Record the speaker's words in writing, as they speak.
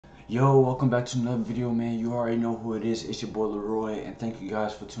Yo, welcome back to another video, man. You already know who it is. It's your boy Leroy, and thank you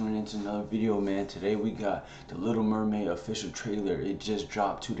guys for tuning in to another video, man. Today we got the Little Mermaid official trailer. It just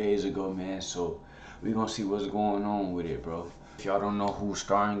dropped 2 days ago, man. So we gonna see what's going on with it, bro. If y'all don't know who's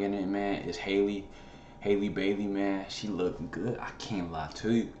starring in it, man, it's Halle Bailey, man. She looking good. I can't lie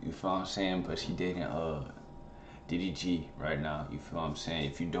to you. You feel what I'm saying? But she dating DDG right now. You feel what I'm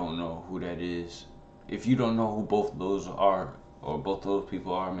saying? If you don't know who that is, if you don't know who both of those are, or both those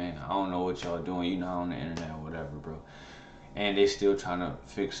people are, man, I don't know what y'all doing. You know, on the internet or whatever, bro. And they still trying to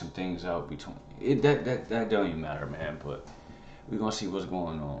fix some things out between it. That don't even matter, man. But we gonna see what's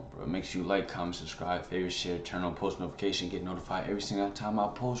going on, bro. Make sure you like, comment, subscribe, favorite, share, turn on post notification, get notified every single time I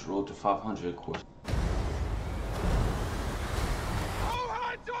post. Road to 500, of course. I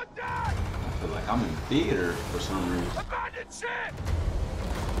feel like I'm in theater for some reason. Abandon ship!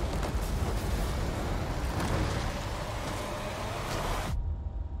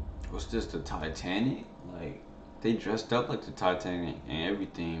 What's this, the Titanic? Like, they dressed up like the Titanic and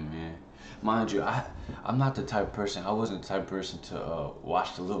everything, man. Mind you, I'm not the type of person, I wasn't the type of person to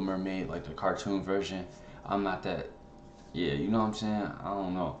watch The Little Mermaid, like the cartoon version. I'm not that, yeah, you know what I'm saying? I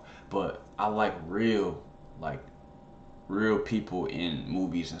don't know. But I like real people in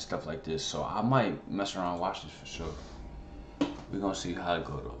movies and stuff like this. So I might mess around and watch this for sure. We're gonna see how it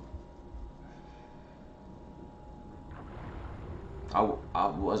go though. I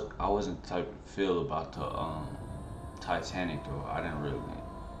wasn't the type to feel about the Titanic though. I didn't really,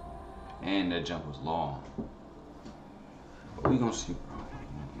 and that jump was long. But we gonna see,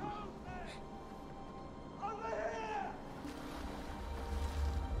 bro.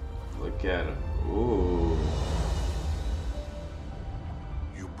 Look at her. Ooh.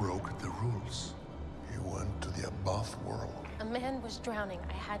 You broke the rules. You went to the above world. A man was drowning.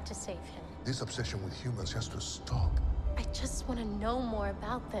 I had to save him. This obsession with humans has to stop. I just want to know more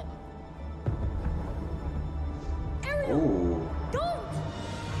about them. Ooh. Don't!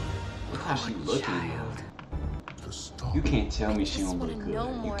 Look how she looking. To stop. You can't tell me she don't look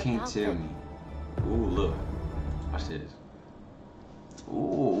good. You can't tell me. Ooh, look. Watch this.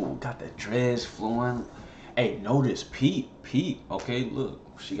 Ooh, got the dreads flowing. Hey, notice, peep. Okay, look.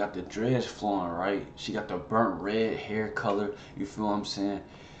 She got the dreads flowing, right? She got the burnt red hair color. You feel what I'm saying?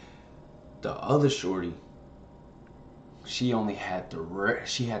 The other shorty, she only had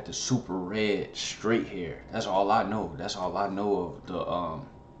she had the super red straight hair. That's all I know. That's all I know of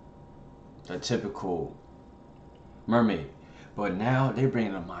the typical mermaid. But now they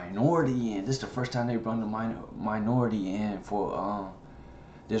bringing a minority in. This is the first time they brought the minority in for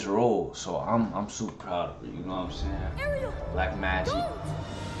this role. So I'm super proud of her. You know what I'm saying? Ariel, Black magic. don't!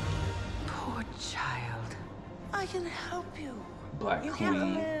 Poor child. I can help you. Black You queen.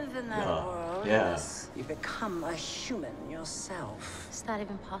 can't live in that world. Yeah. unless you become a human yourself. Is that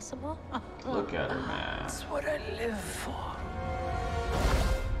even possible? Look at her, man. That's what I live for.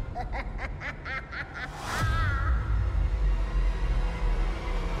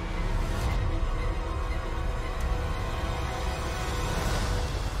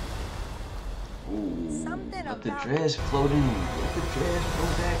 Ooh, Something let the about- dress float in. Let the dress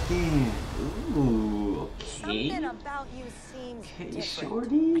float back in. Ooh, okay. Something about you seems Okay, different.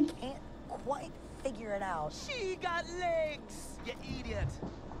 shorty. I can't quite figure it out. She got legs, you idiot.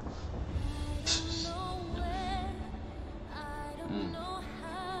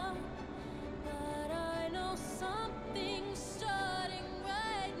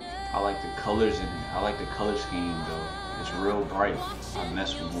 I like the colors in it. I like the color scheme though. It's real bright. I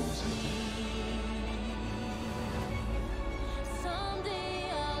mess with movies like that.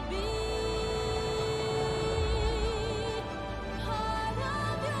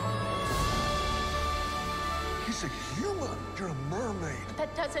 He's a human. You're a mermaid.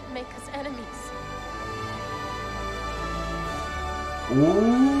 That doesn't make us enemies.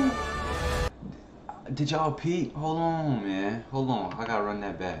 Ooh. Did y'all peep? Hold on, man. Hold on. I gotta run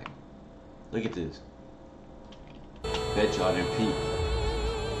that back. Look at this. Bet y'all didn't peep.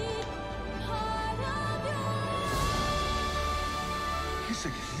 He's a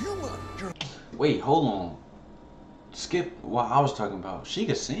human. You're... Wait, hold on. Skip what I was talking about. She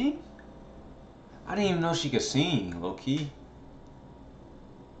could sing? I didn't even know she could sing, low key.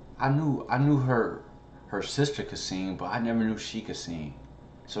 I knew her sister could sing, but I never knew she could sing.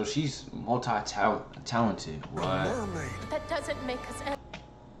 So she's multi-talented. What? Mermaid. That doesn't make us enemies.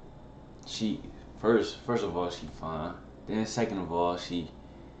 She first of all, she fine. Then second of all, she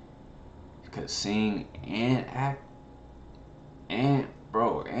could sing and act, and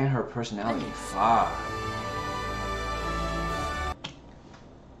bro, and her personality fire.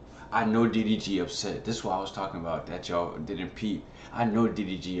 I know DDG upset. This is what I was talking about that y'all didn't peep. I know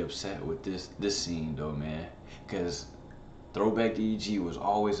DDG upset with this scene though, man. Cause throwback DDG was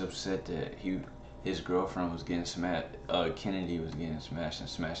always upset that his girlfriend was getting smashed. Kennedy was getting smashed and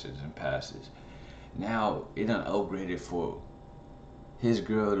smashes and passes. Now it done upgraded for his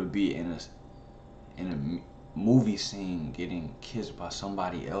girl to be in a movie scene getting kissed by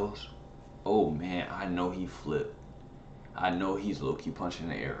somebody else. Oh man, I know he flipped. I know he's low-key punching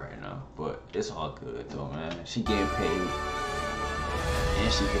the air right now, but it's all good though, man. She getting paid,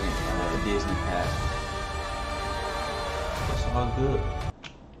 and she getting Disney pass. It's all good.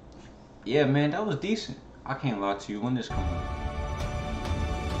 Yeah, man, that was decent. I can't lie to you. When this coming?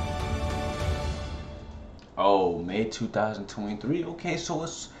 Oh, May 2023. Okay, so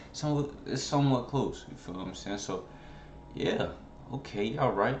it's somewhat close. You feel what I'm saying? So, yeah. Okay,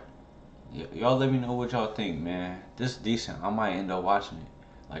 y'all right. Y'all let me know what y'all think, man. This is decent. I might end up watching it.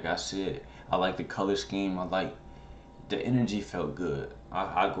 Like I said, I like the color scheme. I like the energy. Felt good.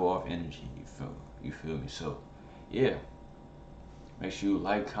 I go off energy. You feel me? So, yeah. Make sure you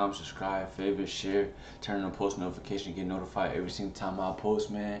like, comment, subscribe, favorite, share, turn on post notification, get notified every single time I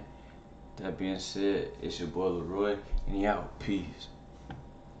post, man. That being said, it's your boy Leroy, and he out. Peace.